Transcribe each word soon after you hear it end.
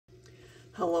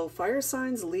Hello, fire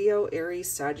signs, Leo,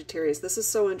 Aries, Sagittarius. This is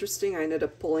so interesting. I ended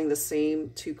up pulling the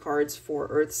same two cards for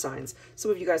earth signs.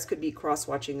 Some of you guys could be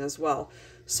cross-watching as well.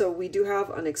 So we do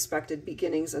have unexpected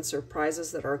beginnings and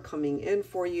surprises that are coming in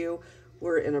for you.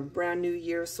 We're in a brand new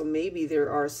year, so maybe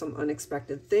there are some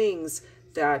unexpected things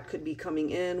that could be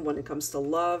coming in when it comes to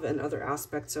love and other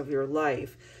aspects of your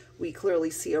life. We clearly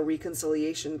see a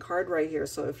reconciliation card right here.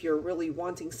 So if you're really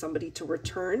wanting somebody to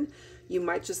return, you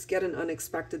might just get an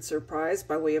unexpected surprise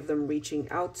by way of them reaching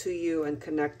out to you and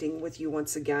connecting with you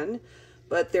once again.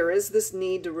 But there is this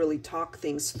need to really talk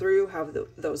things through, have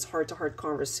those heart-to-heart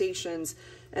conversations.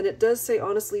 And it does say,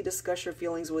 honestly, discuss your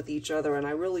feelings with each other. And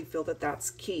I really feel that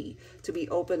that's key, to be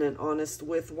open and honest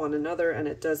with one another. And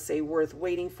it does say worth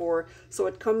waiting for. So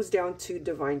it comes down to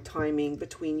divine timing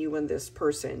between you and this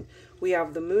person. We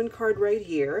have the moon card right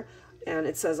here. And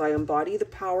it says, I embody the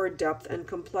power, depth, and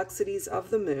complexities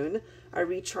of the moon. I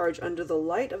recharge under the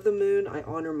light of the moon. I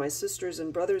honor my sisters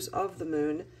and brothers of the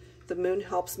moon. The moon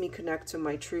helps me connect to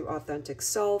my true authentic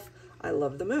self. I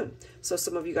love the moon. So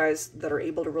some of you guys that are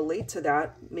able to relate to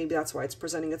that, maybe that's why it's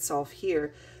presenting itself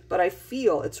here. But I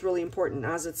feel it's really important,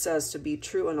 as it says, to be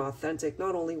true and authentic,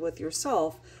 not only with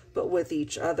yourself, but with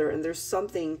each other. And there's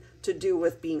something to do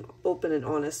with being open and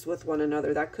honest with one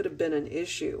another. That could have been an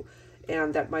issue.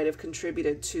 And that might have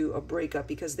contributed to a breakup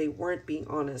because they weren't being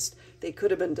honest. They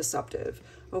could have been deceptive.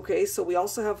 Okay, so we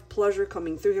also have pleasure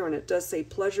coming through here, and it does say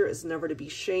pleasure is never to be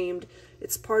shamed.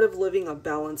 It's part of living a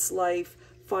balanced life.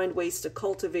 Find ways to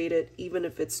cultivate it, even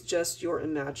if it's just your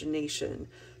imagination.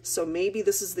 So maybe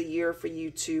this is the year for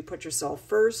you to put yourself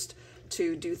first,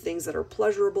 to do things that are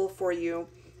pleasurable for you.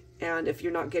 And if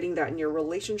you're not getting that in your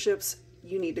relationships,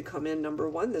 you need to come in number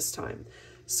one this time.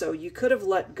 So you could have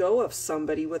let go of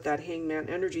somebody with that hangman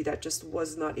energy that just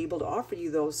was not able to offer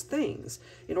you those things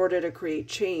in order to create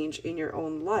change in your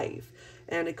own life.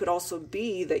 And it could also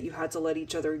be that you had to let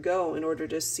each other go in order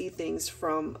to see things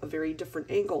from a very different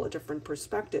angle, a different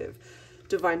perspective.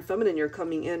 Divine Feminine, you're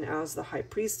coming in as the High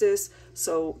Priestess.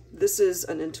 So this is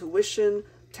an intuition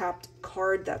tapped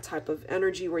card, that type of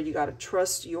energy where you got to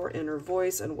trust your inner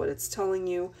voice and what it's telling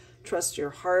you. Trust your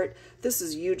heart. This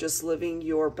is you just living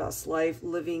your best life,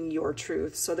 living your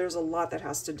truth. So there's a lot that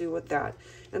has to do with that.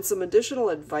 And some additional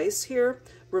advice here.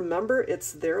 Remember,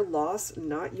 it's their loss,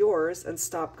 not yours, and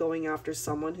stop going after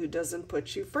someone who doesn't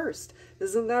put you first.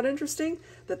 Isn't that interesting?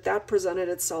 That presented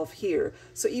itself here.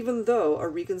 So even though a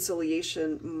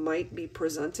reconciliation might be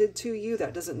presented to you,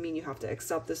 that doesn't mean you have to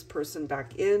accept this person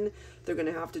back in. They're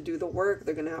going to have to do the work.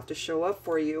 They're going to have to show up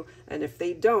for you. And if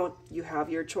they don't, you have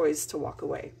your choice to walk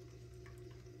away.